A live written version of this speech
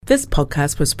This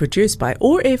podcast was produced by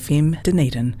OAR FM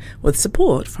Dunedin with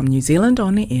support from New Zealand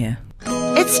On the Air.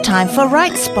 It's time for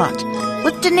Right Spot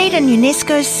with Dunedin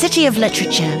UNESCO's City of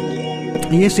Literature.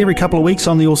 Yes, every couple of weeks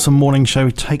on the Awesome Morning Show,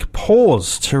 we take a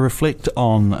pause to reflect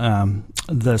on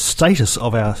the status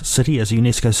of our city as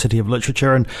UNESCO City of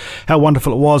Literature, and how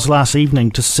wonderful it was last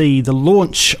evening to see the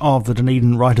launch of the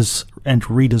Dunedin Writers and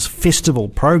Readers Festival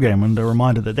program, and a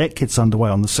reminder that gets underway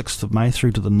on the 6th of May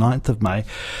through to the 9th of May.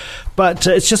 But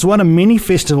it's just one of many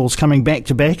festivals coming back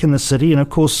to back in the city, and of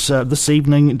course this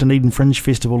evening Dunedin Fringe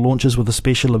Festival launches with a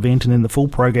special event, and then the full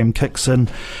program kicks in.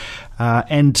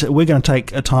 And we're going to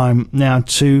take a time now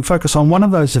to focus on one of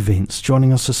those events.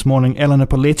 Joining us this morning, Elena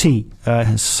Poletti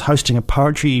is hosting a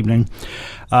poetry evening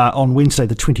on Wednesday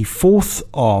the 24th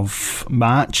of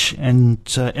March. And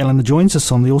Elena joins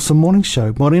us on the Awesome Morning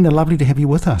Show. Morena, lovely to have you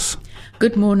with us.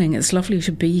 Good morning. It's lovely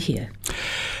to be here.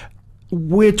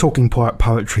 We're talking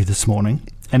poetry this morning,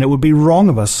 and it would be wrong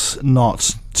of us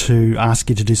not to ask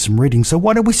you to do some reading. So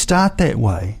why don't we start that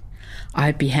way?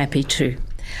 I'd be happy to.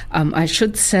 I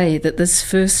should say that this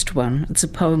first one, it's a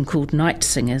poem called Night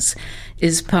Singers,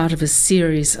 is part of a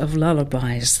series of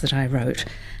lullabies that I wrote,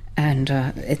 and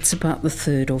it's about the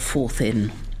third or fourth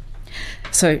in.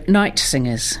 So, Night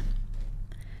Singers.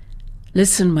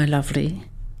 Listen, my lovely,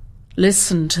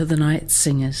 listen to the night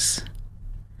singers.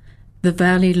 The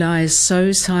valley lies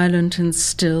so silent and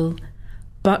still,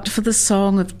 but for the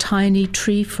song of tiny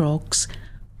tree frogs,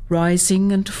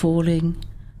 rising and falling,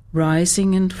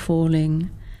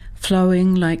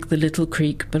 flowing like the little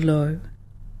creek below.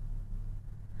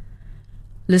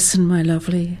 Listen, my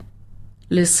lovely,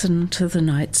 listen to the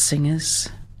night singers.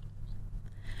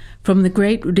 From the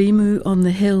great rimu on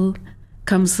the hill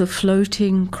comes the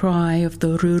floating cry of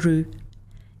the ruru,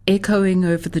 echoing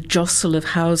over the jostle of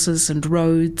houses and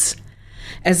roads,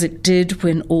 as it did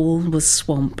when all was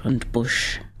swamp and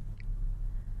bush.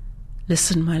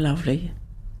 Listen, my lovely,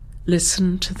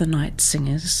 listen to the night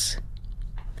singers.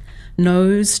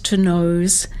 Nose to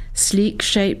nose, sleek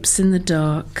shapes in the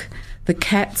dark, the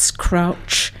cats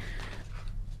crouch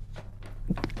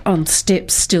on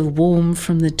steps still warm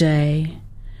from the day.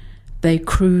 They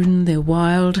croon their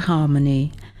wild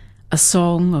harmony, a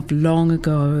song of long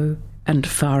ago and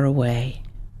far away.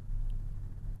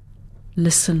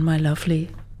 Listen, my lovely,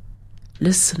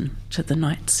 listen to the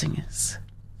night singers.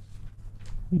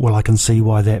 Well, I can see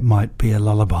why that might be a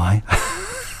lullaby.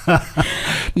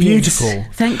 Beautiful. Yes,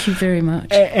 thank you very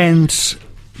much. And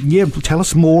yeah, tell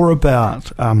us more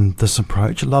about this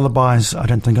approach. Lullabies, I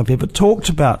don't think I've ever talked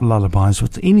about lullabies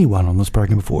with anyone on this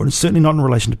program before, and certainly not in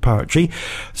relation to poetry.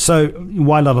 So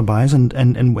why lullabies,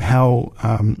 and how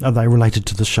are they related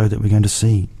to the show that we're going to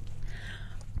see?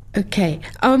 Okay,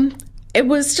 it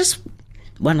was just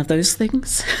one of those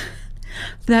things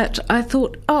that I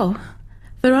thought,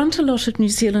 there aren't a lot of New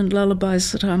Zealand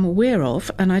lullabies that I'm aware of,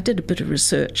 and I did a bit of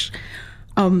research.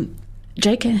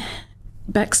 J.K.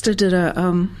 Baxter did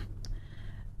a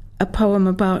poem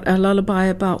about a lullaby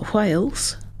about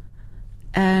whales,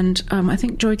 and I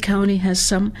think Joy Cowney has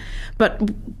some,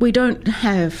 but we don't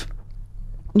have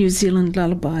New Zealand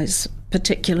lullabies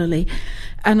particularly.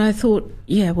 And I thought,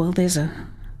 well, there's a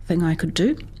thing I could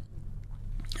do.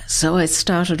 So I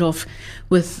started off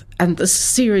with, and the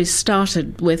series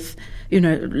started with,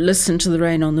 listen to the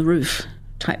rain on the roof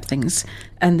type things,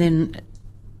 and then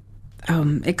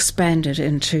expanded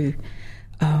into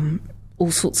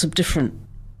all sorts of different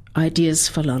ideas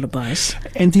for lullabies.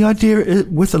 And the idea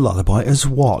with a lullaby is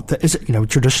what? That is it,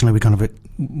 traditionally we kind of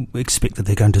expect that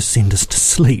they're going to send us to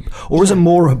sleep, or is it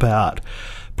more about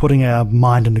putting our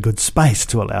mind in a good space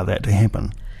to allow that to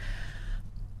happen?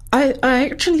 I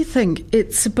actually think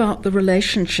it's about the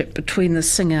relationship between the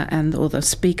singer or the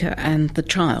speaker and the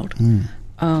child,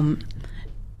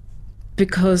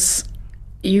 because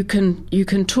you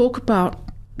can talk about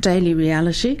daily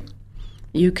reality,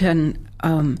 you can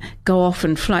go off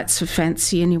in flights of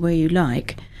fancy anywhere you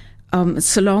like,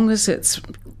 so long as it's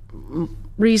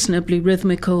reasonably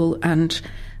rhythmical and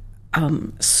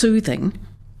soothing.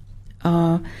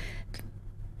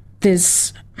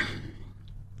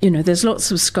 There's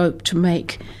lots of scope to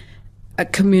make a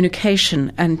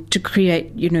communication and to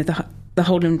create, the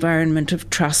whole environment of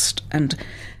trust and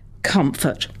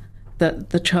comfort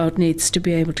that the child needs to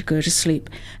be able to go to sleep.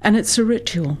 And it's a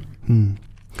ritual. And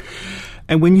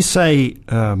when you say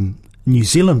New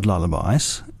Zealand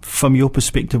lullabies, from your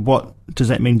perspective, what does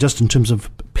that mean, just in terms of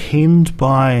penned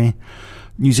by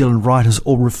New Zealand writers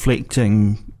or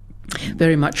reflecting?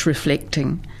 Very much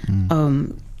reflecting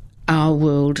our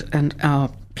world and our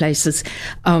places.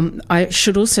 I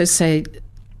should also say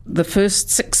the first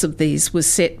 6 of these were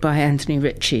set by Anthony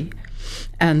Ritchie,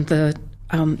 and the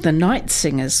the Night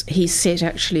Singers, he set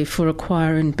actually for a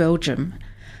choir in Belgium.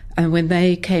 And when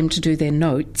they came to do their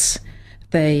notes,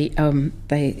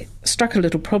 they struck a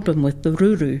little problem with the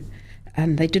ruru,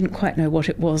 and they didn't quite know what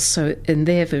it was. So in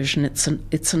their version,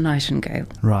 it's a nightingale.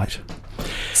 Right.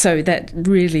 So that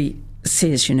really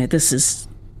says, this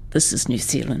is New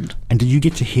Zealand. And did you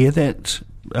get to hear that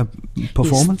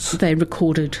performance? Yes, they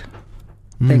recorded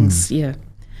things. Yeah.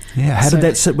 Yeah. How did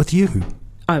that sit with you?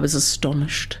 I was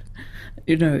astonished.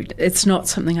 It's not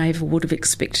something I ever would have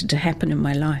expected to happen in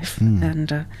my life.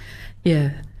 And,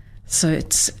 so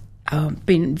it's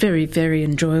been very, very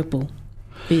enjoyable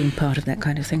being part of that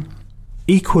kind of thing.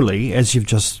 Equally, as you've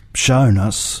just shown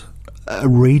us,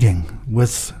 reading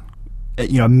with,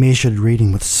 measured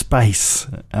reading with space,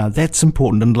 that's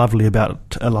important and lovely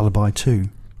about a lullaby too.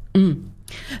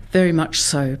 Very much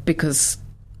so, because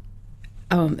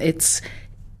it's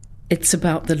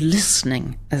about the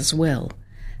listening as well,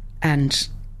 and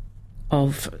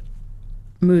of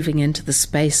moving into the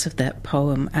space of that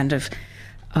poem, and of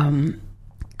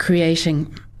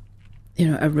creating,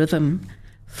 a rhythm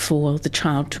for the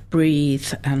child to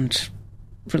breathe and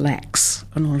relax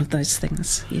and all of those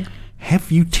things. Yeah. Have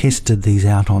you tested these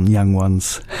out on young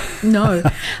ones? No,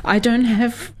 I don't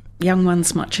have young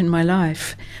ones much in my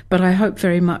life, but I hope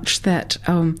very much that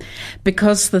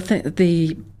because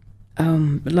the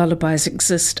lullabies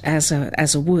exist as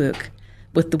a work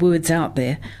with the words out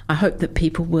there, I hope that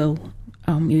people will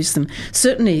use them.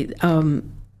 Certainly,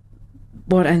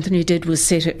 what Anthony did was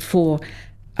set it for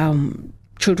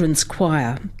children's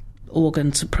choir,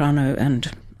 organ, soprano,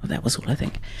 and that was all, I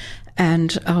think.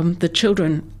 And the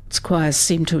children's choirs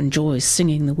seemed to enjoy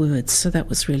singing the words, so that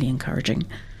was really encouraging.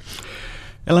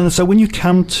 Elena, so when you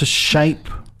come to shape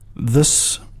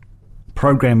this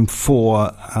program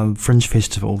for Fringe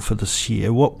Festival for this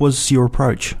year, what was your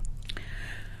approach?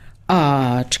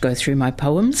 To go through my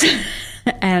poems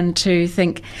and to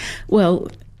think, well,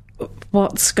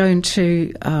 what's going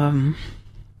to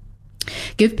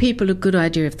give people a good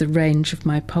idea of the range of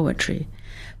my poetry,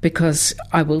 because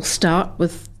I will start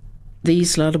with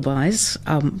these lullabies,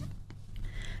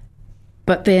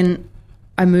 but then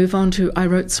I move on to, I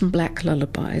wrote some black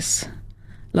lullabies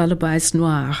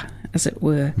noir, as it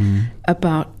were,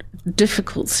 about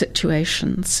difficult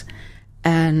situations,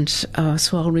 and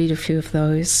so I'll read a few of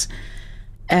those,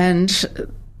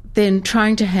 and then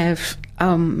trying to have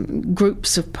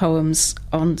groups of poems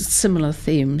on similar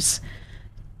themes,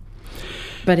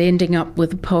 but ending up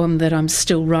with a poem that I'm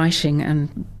still writing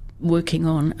and working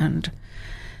on, and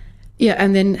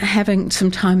then having some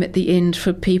time at the end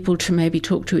for people to maybe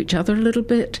talk to each other a little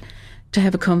bit, to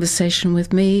have a conversation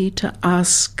with me, to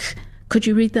ask, could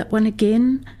you read that one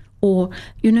again? Or,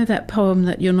 that poem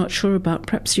that you're not sure about,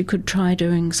 perhaps you could try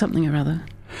doing something or other.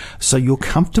 So you're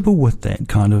comfortable with that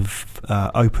kind of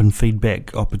open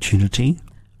feedback opportunity?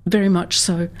 Very much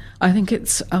so. I think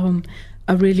it's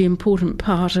a really important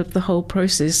part of the whole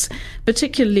process,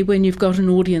 particularly when you've got an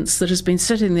audience that has been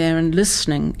sitting there and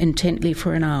listening intently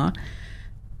for an hour.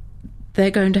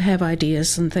 They're going to have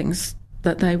ideas and things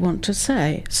that they want to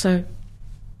say, so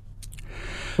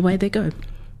away they go.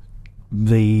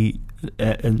 The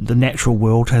natural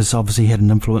world has obviously had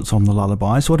an influence on the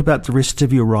lullabies. What about the rest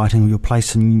of your writing, your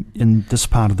place in this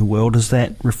part of the world? Is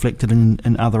that reflected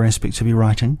in other aspects of your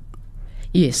writing?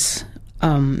 Yes.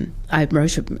 I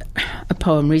wrote a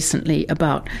poem recently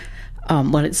about,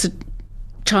 it's a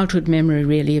childhood memory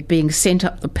really, of being sent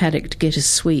up the paddock to get a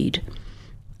swede.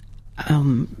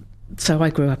 So I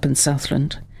grew up in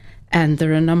Southland, and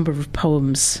there are a number of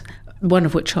poems, one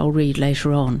of which I'll read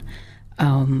later on,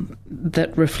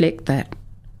 that reflect that,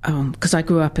 because I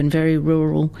grew up in very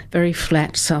rural, very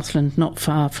flat Southland, not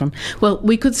far from,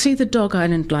 we could see the Dog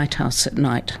Island Lighthouse at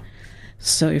night,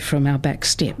 so from our back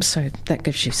step, so that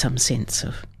gives you some sense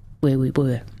of where we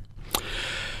were.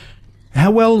 How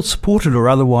well supported or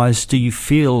otherwise do you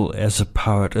feel as a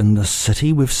poet in this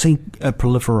city? We've seen a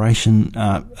proliferation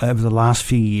over the last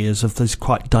few years of these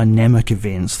quite dynamic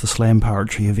events, the slam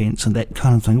poetry events and that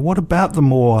kind of thing. What about the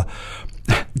more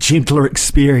gentler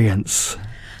experience?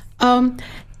 It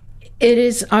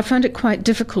is. I find it quite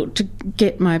difficult to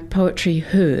get my poetry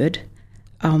heard,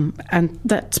 and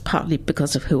that's partly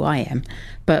because of who I am,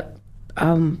 but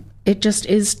it just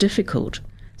is difficult.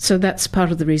 So that's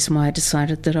part of the reason why I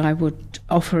decided that I would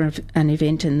offer an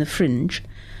event in the Fringe.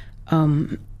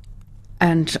 And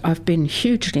I've been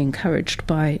hugely encouraged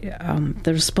by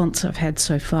the response I've had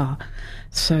so far.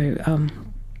 So,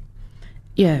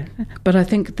 but I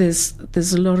think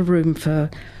there's a lot of room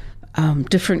for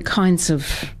different kinds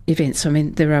of events. I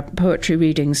mean, there are poetry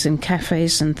readings in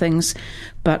cafes and things,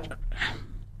 but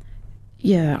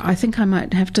Yeah, I think I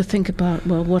might have to think about,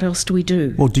 well, what else do we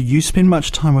do? Well, do you spend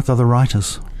much time with other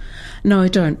writers? No, I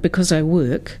don't, because I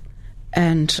work,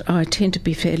 and I tend to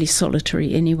be fairly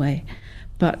solitary anyway.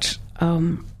 But,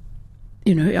 I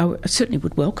certainly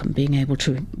would welcome being able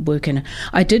to work in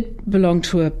I did belong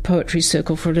to a poetry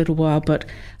circle for a little while, but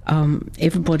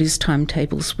everybody's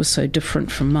timetables were so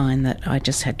different from mine that I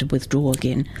just had to withdraw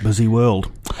again. Busy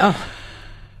world. Oh.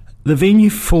 The venue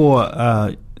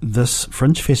for this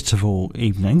Fringe Festival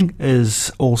evening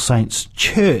is All Saints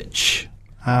Church.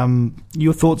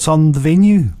 Your thoughts on the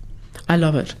venue? I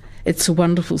love it. It's a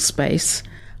wonderful space.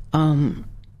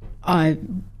 I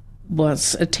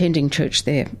was attending church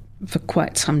there for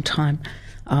quite some time.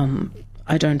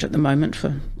 I don't at the moment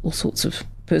for all sorts of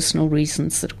personal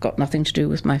reasons that have got nothing to do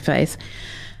with my faith.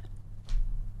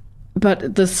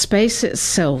 But the space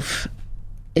itself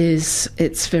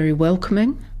it's very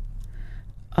welcoming.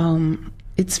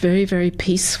 It's very, very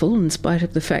peaceful in spite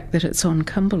of the fact that it's on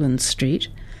Cumberland Street,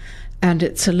 and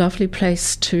it's a lovely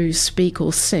place to speak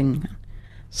or sing.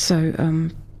 So,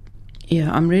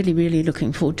 I'm really, really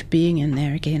looking forward to being in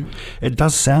there again. It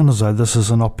does sound as though this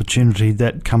is an opportunity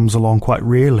that comes along quite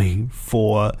rarely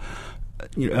for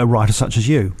a writer such as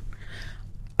you.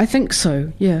 I think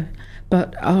so, yeah.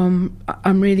 But I'm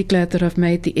really glad that I've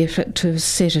made the effort to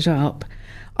set it up.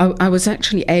 I was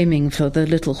actually aiming for the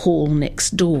little hall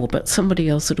next door, but somebody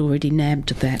else had already nabbed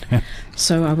that.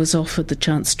 So I was offered the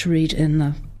chance to read in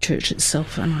the church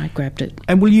itself, and I grabbed it.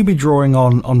 And will you be drawing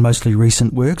on mostly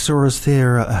recent works, or is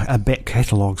there a back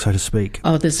catalogue, so to speak?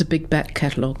 Oh, there's a big back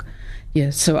catalogue,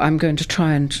 yeah. So I'm going to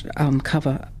try and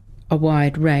cover a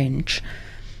wide range.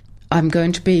 I'm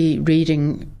going to be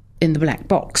reading in the black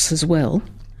box as well,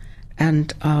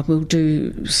 and we'll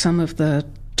do some of the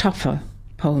tougher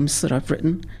poems that I've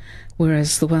written,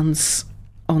 whereas the ones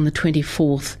on the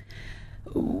 24th,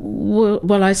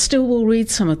 well, I still will read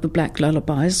some of the black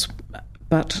lullabies,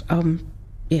 but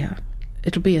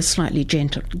it'll be a slightly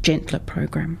gentler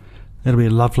program. It'll be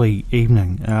a lovely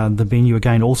evening. The venue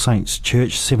again, All Saints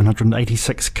Church,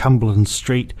 786 Cumberland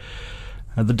Street.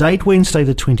 The date, Wednesday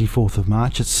the 24th of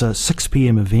March. It's a 6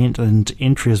 p.m. event, and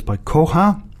entry is by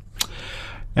Koha.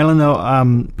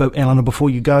 Elena, before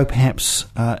you go, perhaps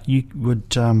you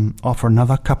would offer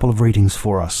another couple of readings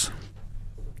for us.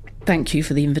 Thank you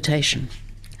for the invitation.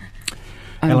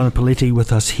 Elena Poletti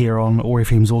with us here on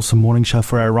ORFM's Awesome Morning Show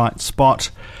for our Right Spot,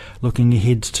 looking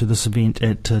ahead to this event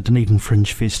at Dunedin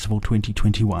Fringe Festival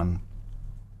 2021.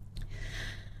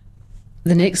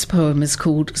 The next poem is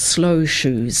called Slow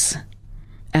Shoes,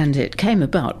 and it came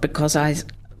about because I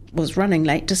was running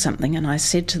late to something, and I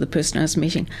said to the person I was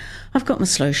meeting, I've got my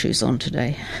slow shoes on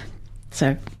today.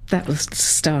 So that was the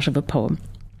start of a poem.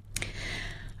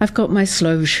 I've got my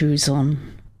slow shoes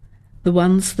on, the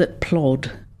ones that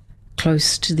plod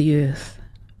close to the earth.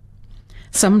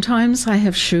 Sometimes I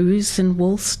have shoes in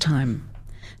waltz time,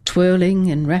 twirling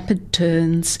in rapid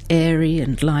turns, airy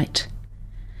and light.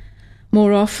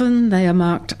 More often they are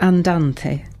marked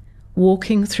andante,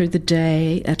 walking through the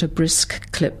day at a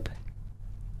brisk clip.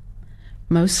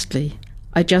 Mostly,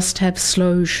 I just have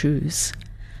slow shoes,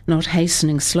 not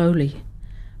hastening slowly,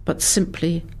 but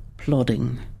simply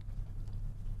plodding.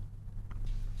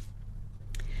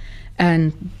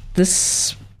 And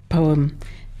this poem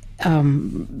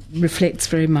reflects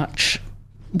very much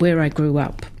where I grew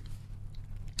up,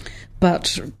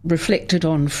 but reflected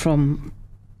on from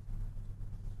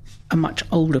a much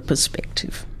older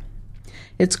perspective.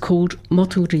 It's called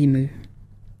Motorimu.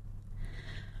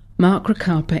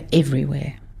 Macrocarpa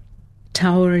everywhere,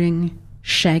 towering,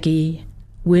 shaggy,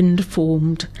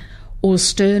 wind-formed, or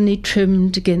sternly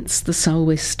trimmed against the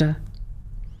sou'wester.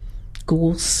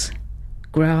 Gorse,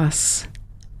 grass,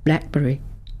 blackberry.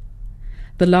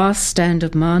 The last stand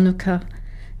of Manuka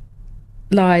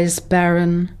lies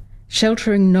barren,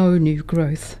 sheltering no new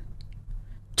growth.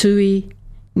 Tui,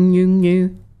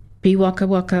 Nyungu,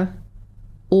 Piwakawaka,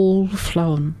 all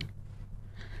flown.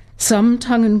 Some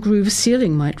tongue and groove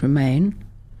ceiling might remain,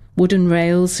 wooden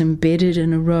rails embedded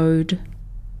in a road,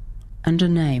 and a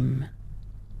name.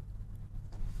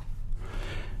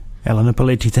 Elena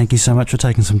Poletti, thank you so much for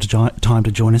taking some time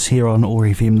to join us here on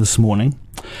ORFM this morning.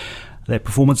 That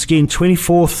performance again,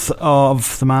 24th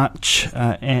of the March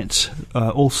at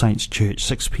All Saints Church,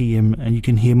 6 p.m, and you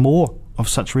can hear more of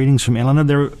such readings from Elena.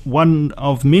 They're one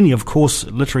of many, of course,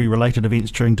 literary-related events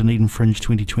during Dunedin Fringe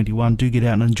 2021. Do get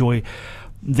out and enjoy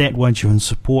that, won't you, and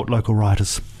support local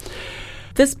writers.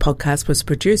 This podcast was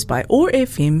produced by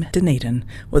ORFM Dunedin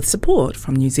with support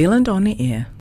from New Zealand On the Air.